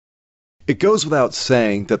It goes without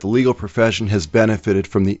saying that the legal profession has benefited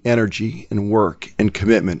from the energy and work and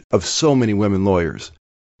commitment of so many women lawyers,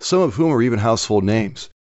 some of whom are even household names.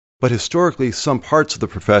 But historically, some parts of the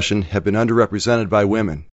profession have been underrepresented by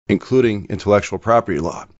women, including intellectual property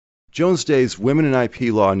law. Jones Day's Women in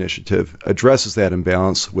IP Law initiative addresses that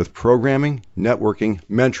imbalance with programming, networking,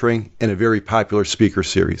 mentoring, and a very popular speaker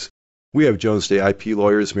series. We have Jones Day IP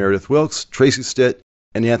lawyers Meredith Wilkes, Tracy Stitt,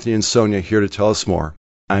 and Anthony and Sonia here to tell us more.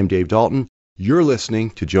 I'm Dave Dalton. You're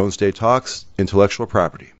listening to Jones Day Talks Intellectual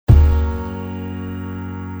Property.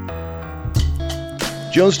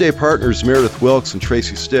 Jones Day partners Meredith Wilkes and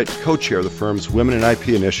Tracy Stitt co-chair the firm's Women in IP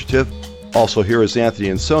initiative. Also here is Anthony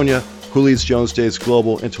and Sonia, who leads Jones Day's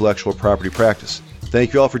global intellectual property practice.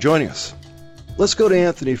 Thank you all for joining us. Let's go to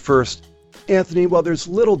Anthony first. Anthony, while there's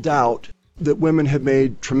little doubt that women have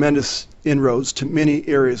made tremendous inroads to many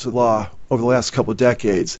areas of law over the last couple of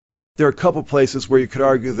decades, there are a couple places where you could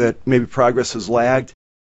argue that maybe progress has lagged.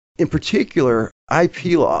 In particular,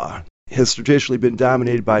 IP law has traditionally been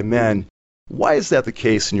dominated by men. Why is that the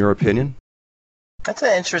case, in your opinion? That's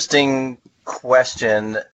an interesting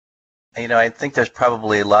question. I think there's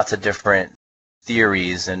probably lots of different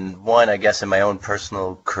theories, and one, I guess, in my own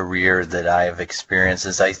personal career that I've experienced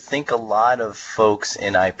is I think a lot of folks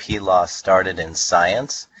in IP law started in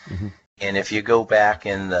science. Mm-hmm. And if you go back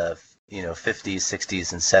in the 50s,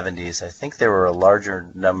 60s, and 70s, I think there were a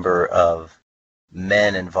larger number of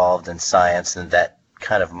men involved in science, and that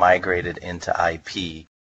kind of migrated into IP.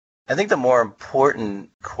 I think the more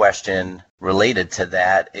important question related to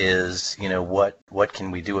that is, what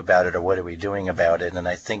can we do about it, or what are we doing about it? And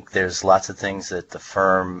I think there's lots of things that the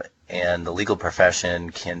firm and the legal profession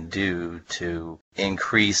can do to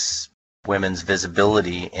increase women's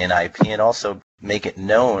visibility in IP and also make it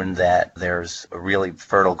known that there's a really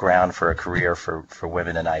fertile ground for a career for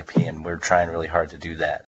women in IP, and we're trying really hard to do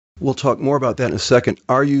that. We'll talk more about that in a second.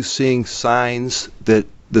 Are you seeing signs that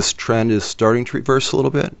this trend is starting to reverse a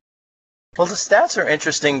little bit? Well, the stats are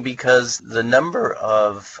interesting because the number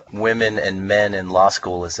of women and men in law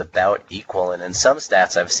school is about equal, and in some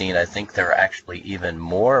stats I've seen, I think there are actually even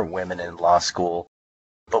more women in law school,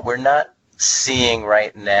 but we're not seeing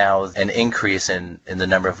right now an increase in the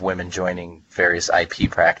number of women joining various IP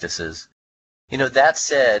practices. That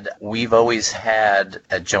said, we've always had,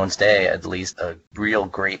 at Jones Day at least, a real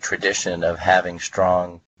great tradition of having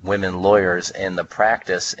strong women lawyers in the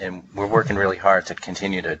practice, and we're working really hard to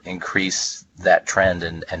continue to increase that trend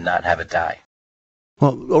and not have it die.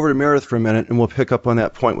 Well, over to Meredith for a minute, and we'll pick up on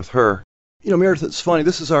that point with her. Meredith, it's funny,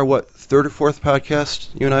 this is our, third or fourth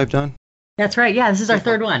podcast you and I have done? That's right. Yeah, this is our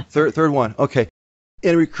third one. Third one. Okay.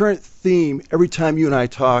 And a recurrent theme every time you and I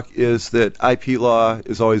talk is that IP law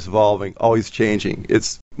is always evolving, always changing.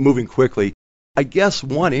 It's moving quickly. I guess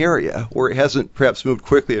one area where it hasn't perhaps moved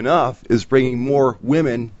quickly enough is bringing more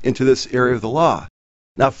women into this area of the law.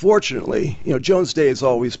 Now, fortunately, Jones Day has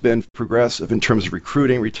always been progressive in terms of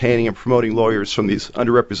recruiting, retaining, and promoting lawyers from these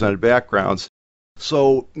underrepresented backgrounds.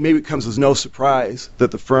 So maybe it comes as no surprise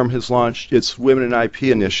that the firm has launched its Women in IP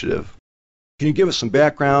initiative. Can you give us some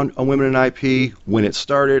background on Women in IP, when it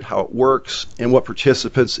started, how it works, and what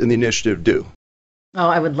participants in the initiative do? Oh,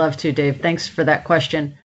 I would love to, Dave. Thanks for that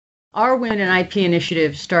question. Our Women in IP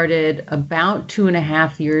initiative started about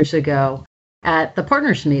 2.5 years ago at the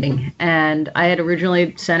partners meeting. And I had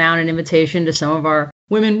originally sent out an invitation to some of our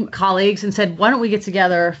women colleagues and said, why don't we get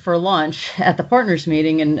together for lunch at the partners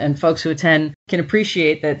meeting? And folks who attend can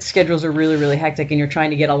appreciate that schedules are really, really hectic and you're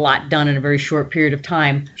trying to get a lot done in a very short period of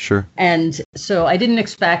time. Sure. And so I didn't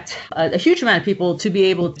expect a huge amount of people to be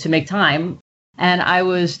able to make time. And I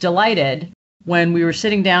was delighted when we were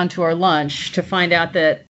sitting down to our lunch to find out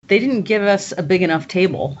that they didn't give us a big enough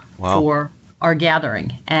table for our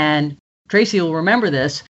gathering. And Tracy will remember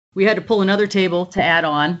this. We had to pull another table to add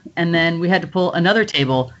on, and then we had to pull another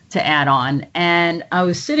table to add on. And I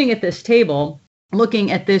was sitting at this table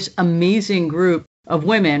looking at this amazing group of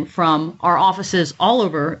women from our offices all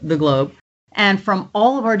over the globe and from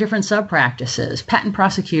all of our different sub-practices, patent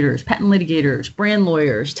prosecutors, patent litigators, brand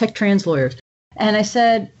lawyers, tech trans lawyers. And I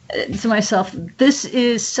said to myself, this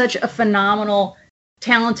is such a phenomenal,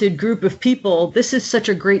 talented group of people. This is such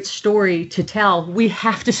a great story to tell. We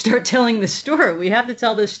have to start telling this story. We have to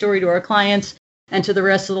tell this story to our clients and to the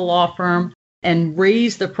rest of the law firm and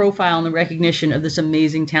raise the profile and the recognition of this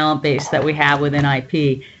amazing talent base that we have within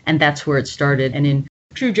IP. And that's where it started. And in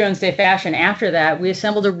true Jones Day fashion, after that, we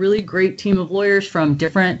assembled a really great team of lawyers from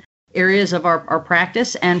different areas of our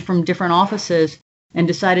practice and from different offices and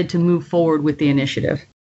decided to move forward with the initiative.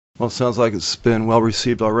 Well, it sounds like it's been well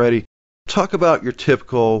received already. Talk about your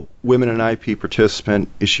typical Women in IP participant.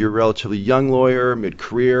 Is she a relatively young lawyer,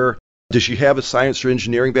 mid-career? Does she have a science or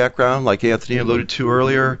engineering background, like Anthony alluded to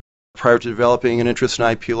earlier, prior to developing an interest in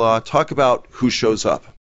IP law? Talk about who shows up.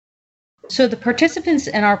 So the participants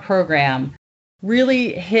in our program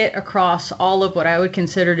really hit across all of what I would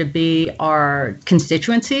consider to be our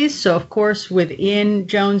constituencies. So, of course, within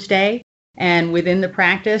Jones Day and within the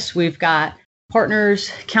practice, we've got partners,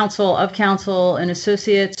 counsel, and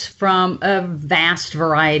associates from a vast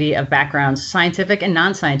variety of backgrounds, scientific and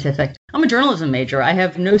non-scientific. I'm a journalism major. I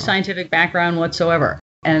have no scientific background whatsoever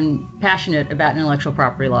and passionate about intellectual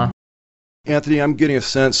property law. Anthony, I'm getting a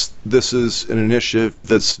sense this is an initiative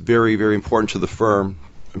that's very, very important to the firm.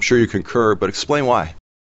 I'm sure you concur, but explain why.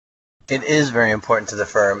 It is very important to the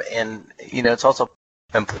firm, and it's also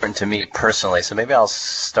important to me personally. So maybe I'll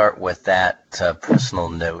start with that personal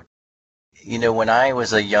note. When I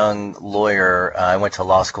was a young lawyer, I went to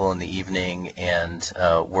law school in the evening and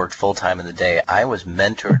worked full-time in the day. I was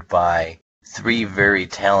mentored by 3 very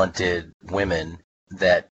talented women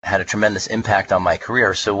that had a tremendous impact on my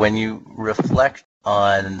career. So when you reflect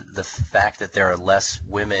on the fact that there are less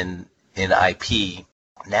women in IP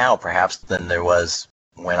now perhaps than there was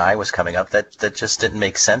when I was coming up, that just didn't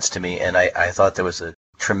make sense to me. And I thought there was a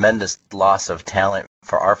tremendous loss of talent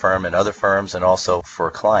for our firm and other firms and also for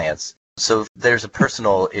clients. So there's a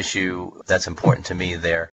personal issue that's important to me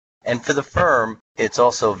there. And for the firm, it's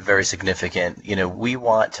also very significant. We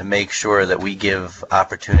want to make sure that we give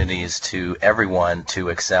opportunities to everyone to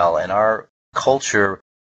excel. And our culture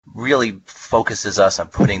really focuses us on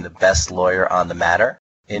putting the best lawyer on the matter.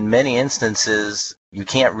 In many instances, you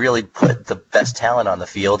can't really put the best talent on the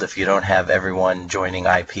field if you don't have everyone joining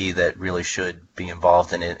IP that really should be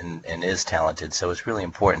involved in it and is talented. So it's really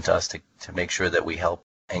important to us to make sure that we help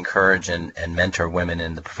encourage and mentor women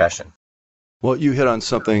in the profession. Well, you hit on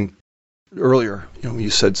something earlier. You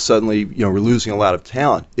said suddenly, we're losing a lot of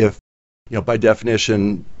talent. If, by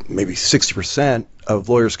definition, maybe 60% of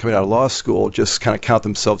lawyers coming out of law school just kind of count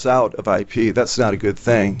themselves out of IP, that's not a good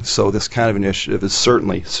thing. So this kind of initiative is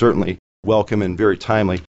certainly welcome and very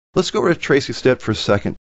timely. Let's go over to Tracy Stitt for a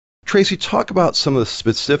second. Tracy, talk about some of the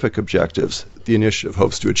specific objectives the initiative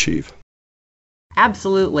hopes to achieve.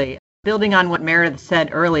 Absolutely. Building on what Meredith said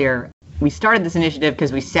earlier, we started this initiative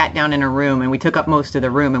because we sat down in a room and we took up most of the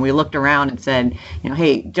room and we looked around and said,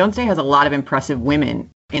 hey, Jones Day has a lot of impressive women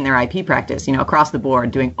in their IP practice, across the board,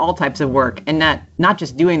 doing all types of work, and not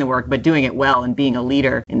just doing the work, but doing it well and being a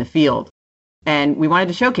leader in the field. And we wanted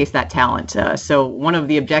to showcase that talent. So one of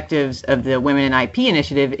the objectives of the Women in IP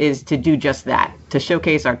initiative is to do just that, to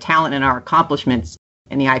showcase our talent and our accomplishments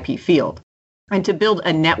in the IP field, and to build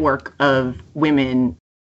a network of women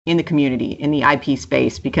in the community, in the IP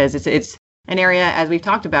space, because it's an area, as we've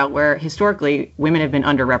talked about, where historically women have been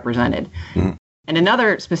underrepresented. Mm. And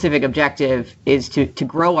another specific objective is to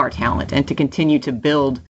grow our talent and to continue to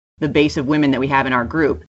build the base of women that we have in our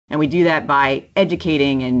group. And we do that by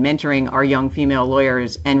educating and mentoring our young female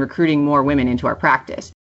lawyers and recruiting more women into our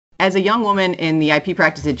practice. As a young woman in the IP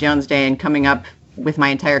practice at Jones Day and coming up with my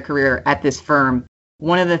entire career at this firm,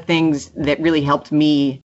 one of the things that really helped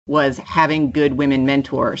me was having good women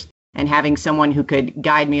mentors and having someone who could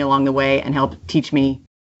guide me along the way and help teach me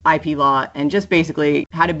IP law and just basically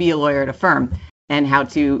how to be a lawyer at a firm and how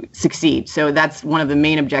to succeed. So that's one of the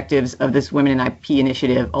main objectives of this Women in IP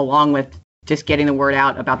initiative, along with just getting the word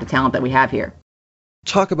out about the talent that we have here.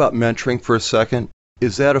 Talk about mentoring for a second.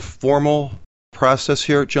 Is that a formal process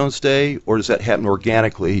here at Jones Day, or does that happen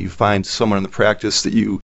organically? You find someone in the practice that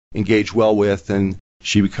you engage well with and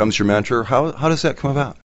she becomes your mentor. How does that come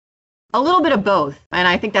about? A little bit of both, and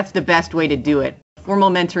I think that's the best way to do it. Formal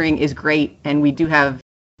mentoring is great, and we do have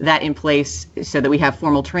that in place so that we have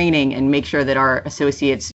formal training and make sure that our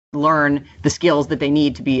associates learn the skills that they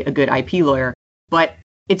need to be a good IP lawyer. But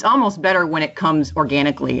it's almost better when it comes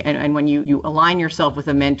organically, and when you align yourself with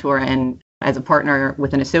a mentor and as a partner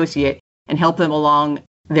with an associate and help them along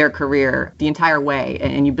their career the entire way,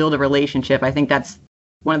 and you build a relationship. I think that's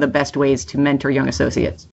one of the best ways to mentor young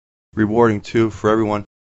associates. Rewarding, too, for everyone.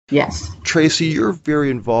 Yes. Tracy, you're very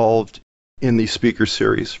involved in the speaker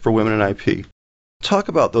series for Women in IP. Talk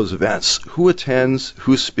about those events. Who attends?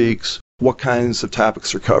 Who speaks? What kinds of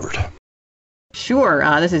topics are covered? Sure.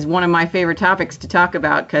 This is one of my favorite topics to talk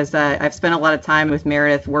about because I've spent a lot of time with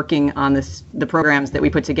Meredith working on the programs that we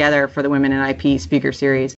put together for the Women in IP speaker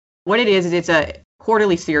series. What it is it's a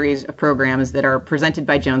quarterly series of programs that are presented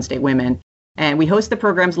by Jones Day Women. And we host the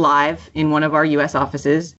programs live in one of our U.S.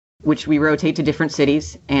 offices, which we rotate to different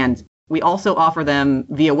cities. And we also offer them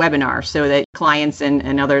via webinar so that clients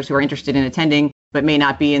and others who are interested in attending but may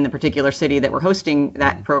not be in the particular city that we're hosting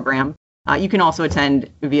that program, you can also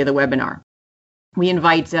attend via the webinar. We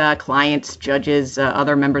invite clients, judges,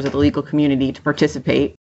 other members of the legal community to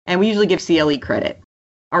participate, and we usually give CLE credit.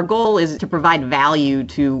 Our goal is to provide value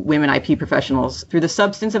to women IP professionals through the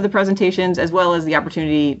substance of the presentations, as well as the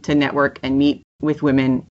opportunity to network and meet with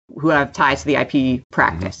women who have ties to the IP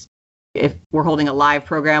practice. If we're holding a live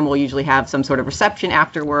program, we'll usually have some sort of reception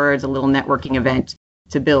afterwards, a little networking event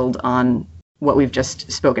to build on what we've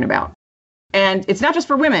just spoken about. And it's not just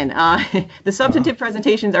for women. The substantive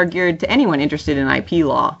presentations are geared to anyone interested in IP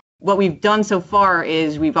law. What we've done so far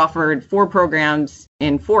is we've offered 4 programs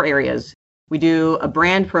in 4 areas. We do a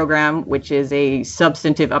brand program, which is a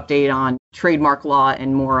substantive update on trademark law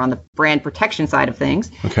and more on the brand protection side of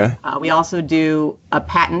things. Okay. We also do a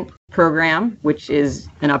patent program, which is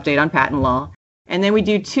an update on patent law. And then we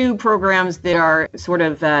do 2 programs that are sort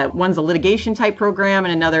of, one's a litigation type program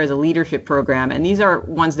and another is a leadership program. And these are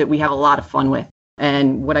ones that we have a lot of fun with.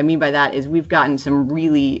 And what I mean by that is we've gotten some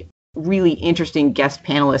really, really interesting guest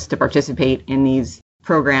panelists to participate in these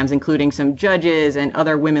programs, including some judges and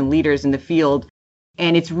other women leaders in the field.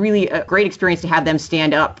 And it's really a great experience to have them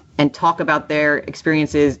stand up and talk about their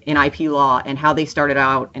experiences in IP law and how they started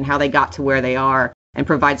out and how they got to where they are, and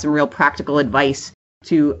provide some real practical advice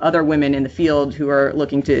to other women in the field who are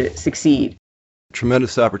looking to succeed.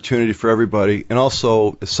 Tremendous opportunity for everybody. And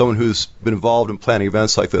also, as someone who's been involved in planning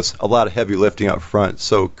events like this, a lot of heavy lifting up front.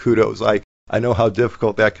 So kudos. I know how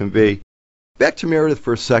difficult that can be. Back to Meredith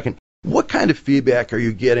for a second. What kind of feedback are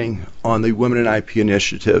you getting on the Women in IP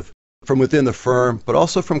initiative from within the firm, but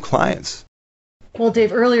also from clients? Well,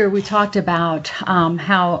 Dave, earlier we talked about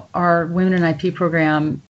how our Women in IP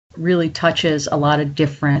program really touches a lot of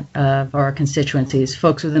different of our constituencies,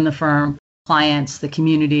 folks within the firm, clients, the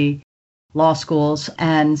community, law schools.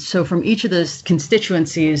 And so from each of those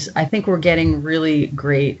constituencies, I think we're getting really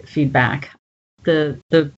great feedback.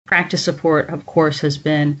 The practice support, of course, has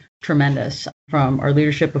been tremendous from our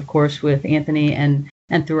leadership, of course, with Anthony and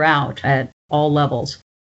throughout at all levels.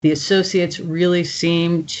 The associates really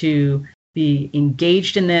seem to be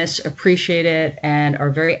engaged in this, appreciate it, and are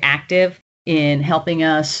very active in helping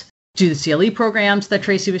us do the CLE programs that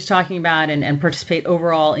Tracy was talking about and participate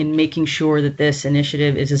overall in making sure that this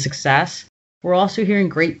initiative is a success. We're also hearing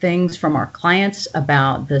great things from our clients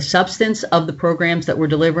about the substance of the programs that we're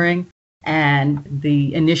delivering and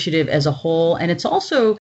the initiative as a whole. And it's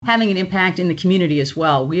also having an impact in the community as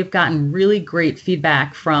well. We have gotten really great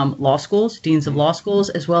feedback from law schools, deans of law schools,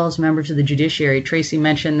 as well as members of the judiciary. Tracy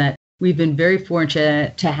mentioned that we've been very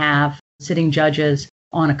fortunate to have sitting judges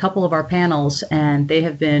on a couple of our panels, and they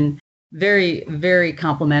have been very, very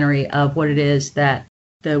complimentary of what it is that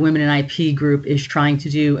the Women in IP group is trying to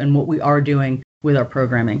do and what we are doing with our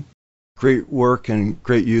programming. Great work and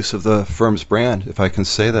great use of the firm's brand, if I can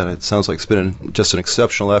say that. It sounds like it's been just an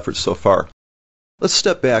exceptional effort so far. Let's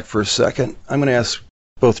step back for a second. I'm going to ask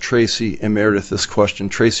both Tracy and Meredith this question.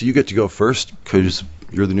 Tracy, you get to go first because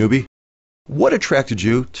you're the newbie. What attracted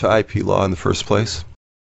you to IP law in the first place?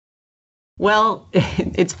 Well,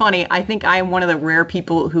 it's funny. I think I'm one of the rare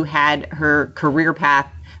people who had her career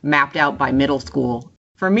path mapped out by middle school.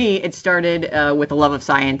 For me, it started with a love of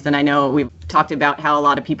science. And I know we've talked about how a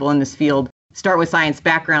lot of people in this field start with science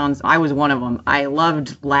backgrounds. I was one of them. I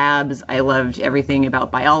loved labs. I loved everything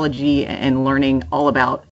about biology and learning all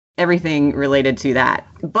about everything related to that.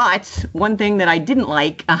 But one thing that I didn't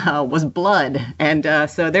like was blood. And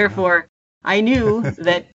so therefore, I knew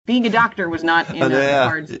that being a doctor was not in the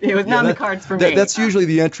cards. It was not in the cards for me. That's usually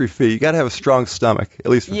the entry fee. You got to have a strong stomach, at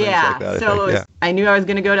least for things like that. So I knew I was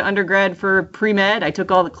going to go to undergrad for pre-med. I took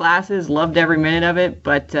all the classes, loved every minute of it.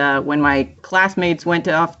 But when my classmates went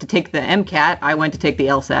off to take the MCAT, I went to take the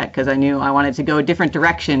LSAT because I knew I wanted to go a different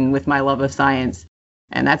direction with my love of science.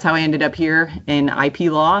 And that's how I ended up here in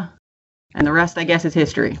IP law. And the rest, I guess, is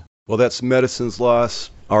history. Well, that's medicine's loss,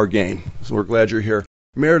 our gain. So we're glad you're here.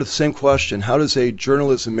 Meredith, same question. How does a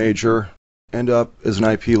journalism major end up as an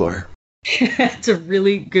IP lawyer? That's a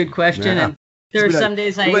really good question. Yeah. And there are some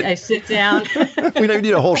days I sit down. We don't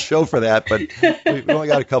need a whole show for that, but we only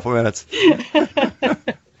got a couple minutes.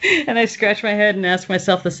 And I scratch my head and ask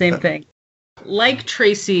myself the same thing. Like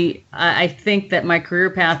Tracy, I think that my career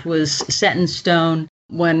path was set in stone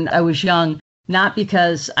when I was young, not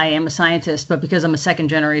because I am a scientist, but because I'm a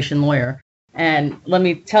second-generation lawyer. And let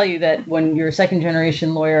me tell you that when you're a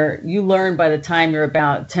second-generation lawyer, you learn by the time you're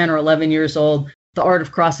about 10 or 11 years old the art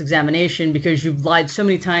of cross-examination because you've lied so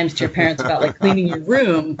many times to your parents about like cleaning your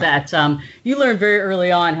room that you learn very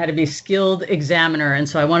early on how to be a skilled examiner. And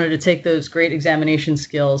so I wanted to take those great examination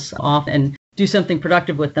skills off and do something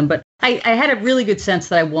productive with them. But I had a really good sense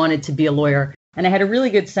that I wanted to be a lawyer. And I had a really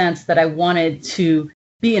good sense that I wanted to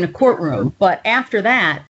be in a courtroom. But after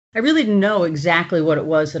that, I really didn't know exactly what it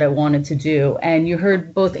was that I wanted to do. And you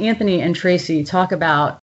heard both Anthony and Tracy talk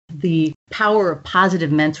about the power of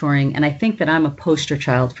positive mentoring. And I think that I'm a poster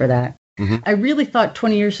child for that. Mm-hmm. I really thought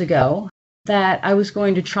 20 years ago that I was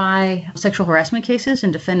going to try sexual harassment cases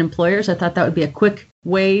and defend employers. I thought that would be a quick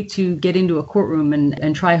way to get into a courtroom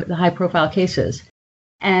and try the high profile cases.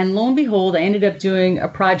 And lo and behold, I ended up doing a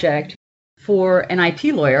project for an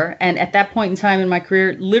IP lawyer. And at that point in time in my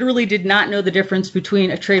career, literally did not know the difference between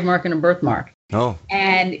a trademark and a birthmark. Oh.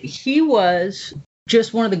 And he was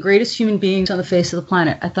just one of the greatest human beings on the face of the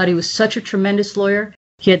planet. I thought he was such a tremendous lawyer.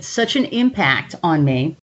 He had such an impact on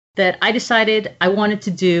me that I decided I wanted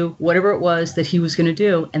to do whatever it was that he was going to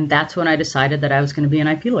do. And that's when I decided that I was going to be an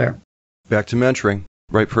IP lawyer. Back to mentoring.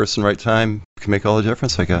 Right person, right time can make all the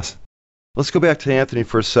difference, I guess. Let's go back to Anthony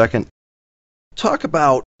for a second. Talk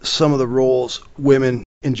about some of the roles women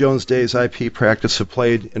in Jones Day's IP practice have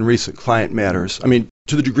played in recent client matters. I mean,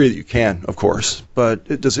 to the degree that you can, of course.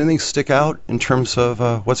 But does anything stick out in terms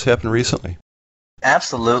of what's happened recently?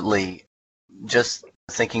 Absolutely. Just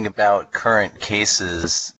thinking about current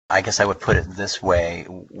cases, I guess I would put it this way.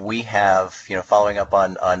 We have, following up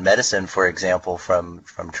on medicine, for example, from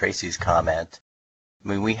Tracy's comment, I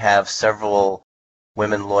mean, we have several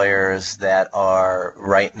women lawyers that are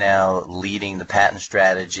right now leading the patent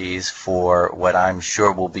strategies for what I'm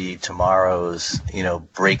sure will be tomorrow's,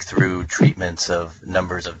 breakthrough treatments of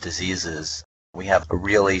numbers of diseases. We have a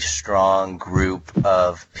really strong group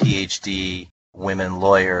of PhD women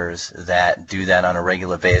lawyers that do that on a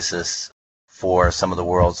regular basis for some of the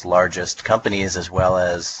world's largest companies as well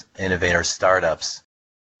as innovator startups.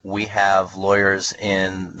 We have lawyers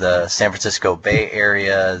in the San Francisco Bay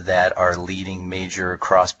Area that are leading major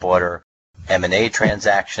cross-border M&A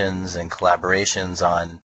transactions and collaborations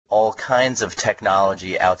on all kinds of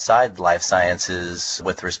technology outside life sciences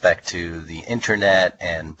with respect to the internet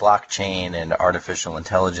and blockchain and artificial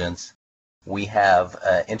intelligence. We have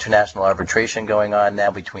international arbitration going on now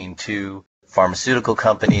between two pharmaceutical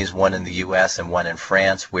companies, one in the U.S. and one in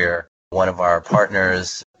France, where one of our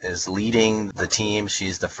partners is leading the team.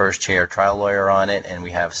 She's the first chair trial lawyer on it, and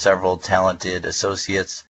we have several talented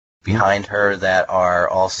associates behind her that are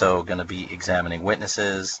also going to be examining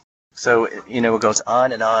witnesses. So, it goes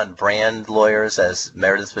on and on. Brand lawyers, as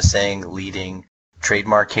Meredith was saying, leading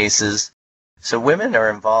trademark cases. So women are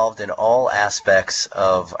involved in all aspects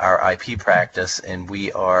of our IP practice, and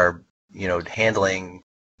we are, handling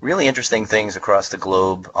really interesting things across the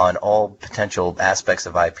globe on all potential aspects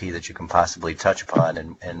of IP that you can possibly touch upon,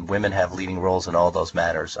 and women have leading roles in all those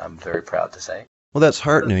matters, I'm very proud to say. Well, that's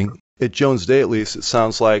heartening. At Jones Day, at least, it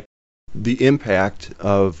sounds like the impact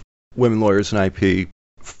of women lawyers in IP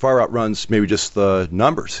far outruns maybe just the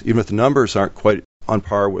numbers. Even if the numbers aren't quite on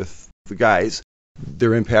par with the guys,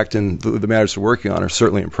 their impact in the matters they're working on are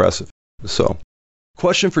certainly impressive. So,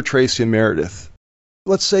 question for Tracy and Meredith.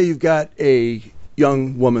 Let's say you've got a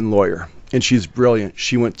young woman lawyer, and she's brilliant.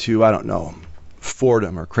 She went to, I don't know,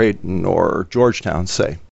 Fordham or Creighton or Georgetown,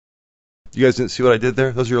 say. You guys didn't see what I did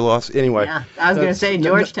there? Those are your losses? Anyway. Yeah, I was going to say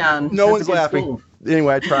Georgetown. No one's laughing. School.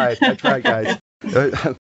 Anyway, I tried, guys.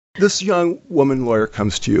 This young woman lawyer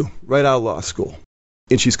comes to you right out of law school,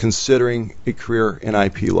 and she's considering a career in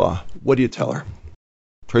IP law. What do you tell her?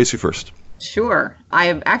 Tracy first. Sure. I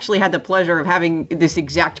have actually had the pleasure of having this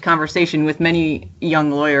exact conversation with many young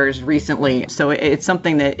lawyers recently. So it's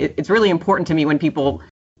something that it's really important to me when people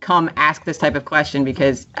come ask this type of question,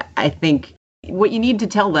 because I think what you need to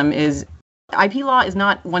tell them is IP law is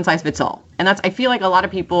not one size fits all. And I feel like a lot of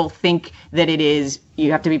people think that it is,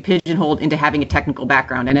 you have to be pigeonholed into having a technical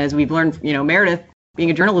background. And as we've learned, Meredith, being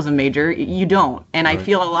a journalism major, you don't. And right. I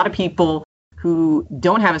feel a lot of people who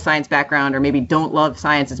don't have a science background or maybe don't love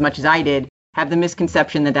science as much as I did have the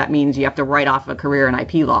misconception that means you have to write off a career in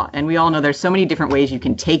IP law. And we all know there's so many different ways you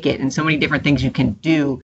can take it and so many different things you can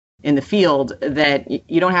do in the field that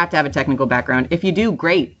you don't have to have a technical background. If you do,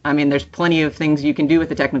 great. I mean, there's plenty of things you can do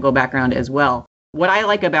with a technical background as well. What I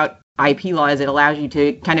like about IP law is it allows you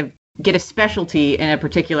to kind of get a specialty in a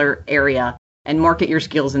particular area and market your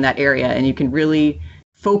skills in that area. And you can really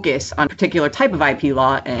focus on a particular type of IP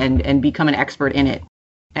law and become an expert in it.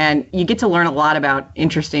 And you get to learn a lot about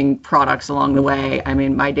interesting products along the way. I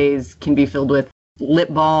mean, my days can be filled with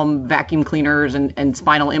lip balm, vacuum cleaners, and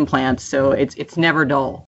spinal implants. So it's never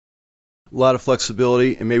dull. A lot of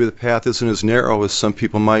flexibility, and maybe the path isn't as narrow as some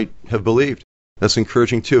people might have believed. That's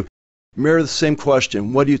encouraging, too. Meredith, same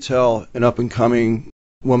question. What do you tell an up-and-coming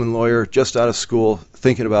woman lawyer just out of school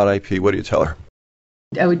thinking about IP? What do you tell her?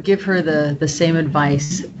 I would give her the same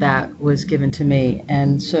advice that was given to me.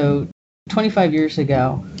 And so 25 years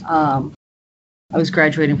ago, I was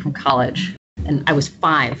graduating from college, and I was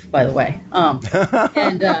 5, by the way.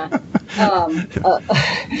 And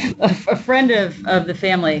a friend of the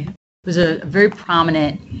family was a very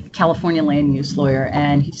prominent California land use lawyer,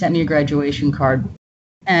 and he sent me a graduation card,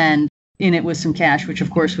 and in it was some cash, which of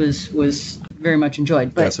course was very much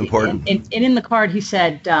enjoyed. But that's important. And in the card, he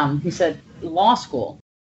said, law school.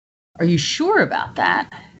 Are you sure about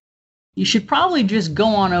that? You should probably just go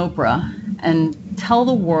on Oprah and tell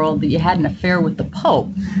the world that you had an affair with the Pope,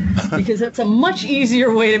 because that's a much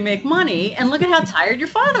easier way to make money. And look at how tired your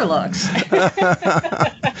father looks.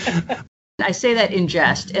 I say that in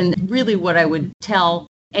jest. And really what I would tell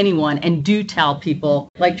anyone, and do tell people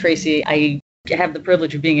like Tracy, I have the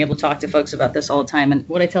privilege of being able to talk to folks about this all the time. And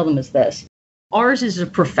what I tell them is this. Ours is a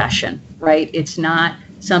profession, right? It's not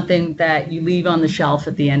something that you leave on the shelf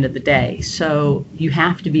at the end of the day. So you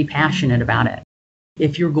have to be passionate about it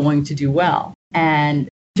if you're going to do well. And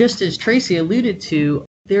just as Tracy alluded to,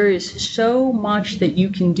 there is so much that you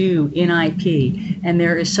can do in IP, and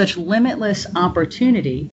there is such limitless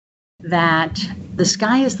opportunity that the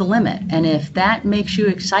sky is the limit. And if that makes you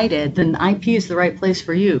excited, then IP is the right place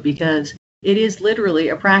for you, because it is literally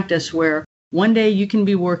a practice where one day you can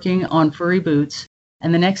be working on furry boots,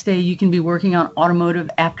 and the next day you can be working on automotive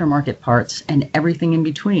aftermarket parts and everything in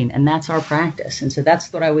between. And that's our practice. And so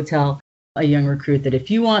that's what I would tell a young recruit, that if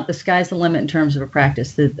you want the sky's the limit in terms of a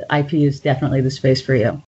practice, the IP is definitely the space for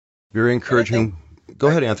you. Very encouraging. Go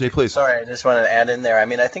ahead, Anthony, please. Sorry, I just wanted to add in there. I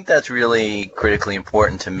mean, I think that's really critically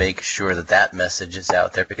important to make sure that that message is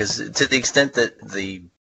out there, because to the extent that the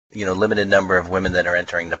limited number of women that are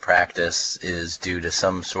entering the practice is due to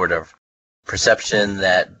some sort of perception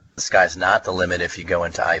that the sky's not the limit if you go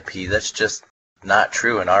into IP, that's just not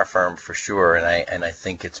true in our firm for sure, and I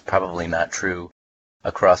think it's probably not true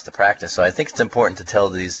across the practice. So I think it's important to tell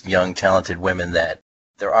these young, talented women that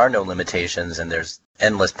there are no limitations and there's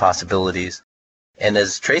endless possibilities. And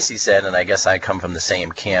as Tracy said, and I guess I come from the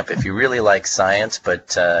same camp, if you really like science,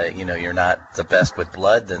 but you're not the best with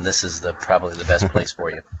blood, then this is probably the best place for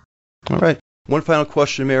you. All right. One final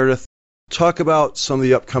question, Meredith. Talk about some of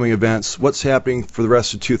the upcoming events. What's happening for the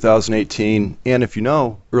rest of 2018, and if you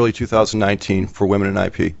know, early 2019 for women in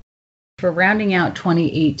IP? For rounding out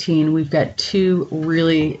 2018, we've got 2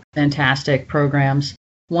 really fantastic programs.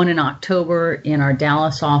 One in October in our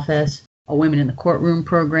Dallas office, a Women in the Courtroom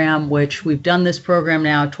program, which we've done this program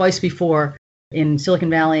now twice before in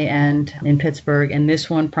Silicon Valley and in Pittsburgh. And this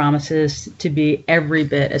one promises to be every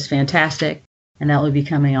bit as fantastic. And that will be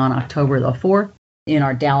coming on October the 4th in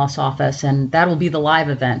our Dallas office. And that will be the live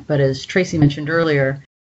event. But as Tracy mentioned earlier,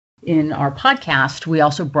 in our podcast, we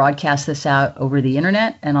also broadcast this out over the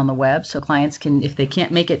internet and on the web. So clients can, if they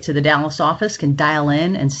can't make it to the Dallas office, can dial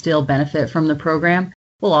in and still benefit from the program.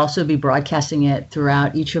 We'll also be broadcasting it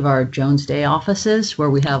throughout each of our Jones Day offices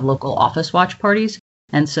where we have local office watch parties.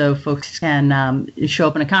 And so folks can show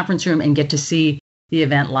up in a conference room and get to see the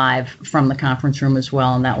event live from the conference room as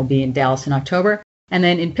well. And that will be in Dallas in October. And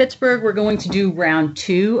then in Pittsburgh, we're going to do round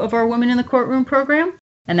 2 of our Women in the Courtroom program.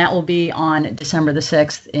 And that will be on December the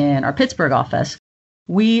 6th in our Pittsburgh office.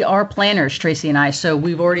 We are planners, Tracy and I, so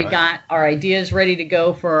we've already got our ideas ready to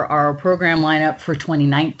go for our program lineup for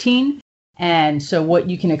 2019. And so what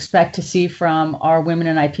you can expect to see from our Women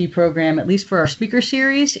in IP program, at least for our speaker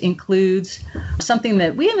series, includes something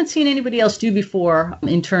that we haven't seen anybody else do before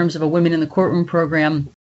in terms of a Women in the Courtroom program,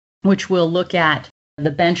 which will look at the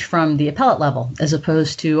bench from the appellate level, as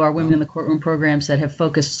opposed to our Women in the Courtroom programs that have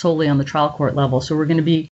focused solely on the trial court level. So we're going to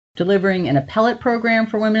be delivering an appellate program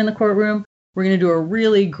for Women in the Courtroom. We're going to do a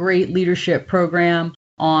really great leadership program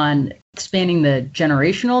on expanding the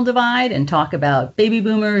generational divide and talk about baby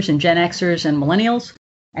boomers and Gen Xers and millennials.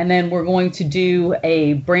 And then we're going to do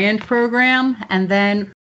a brand program. And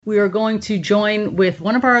then we are going to join with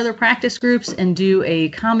one of our other practice groups and do a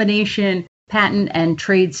combination patent and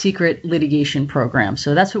trade secret litigation program.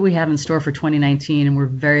 So that's what we have in store for 2019. And we're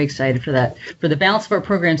very excited for that, for the balance of our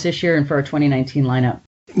programs this year and for our 2019 lineup.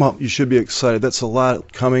 Well, you should be excited. That's a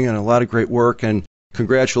lot coming and a lot of great work. And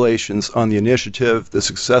congratulations on the initiative, the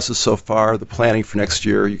successes so far, the planning for next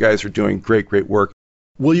year. You guys are doing great work.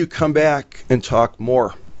 Will you come back and talk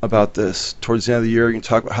more about this towards the end of the year? You can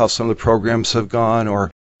talk about how some of the programs have gone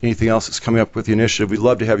or anything else that's coming up with the initiative. We'd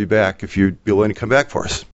love to have you back if you'd be willing to come back for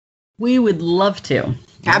us. We would love to.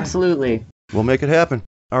 Absolutely. We'll make it happen.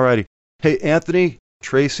 All righty. Hey, Anthony,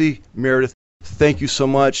 Tracy, Meredith, thank you so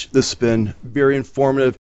much. This has been very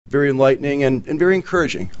informative, very enlightening, and very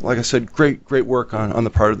encouraging. Like I said, great work on the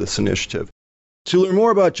part of this initiative. To learn more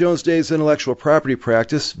about Jones Day's intellectual property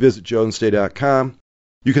practice, visit jonesday.com.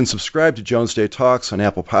 You can subscribe to Jones Day Talks on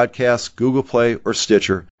Apple Podcasts, Google Play, or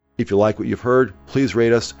Stitcher. If you like what you've heard, please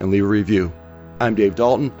rate us and leave a review. I'm Dave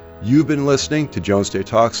Dalton. You've been listening to Jones Day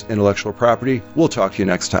Talks Intellectual Property. We'll talk to you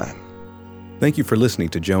next time. Thank you for listening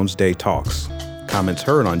to Jones Day Talks. Comments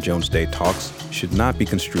heard on Jones Day Talks should not be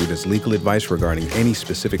construed as legal advice regarding any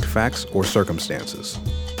specific facts or circumstances.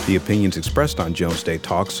 The opinions expressed on Jones Day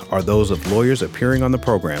Talks are those of lawyers appearing on the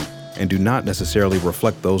program and do not necessarily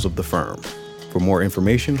reflect those of the firm. For more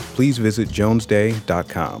information, please visit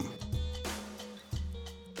jonesday.com.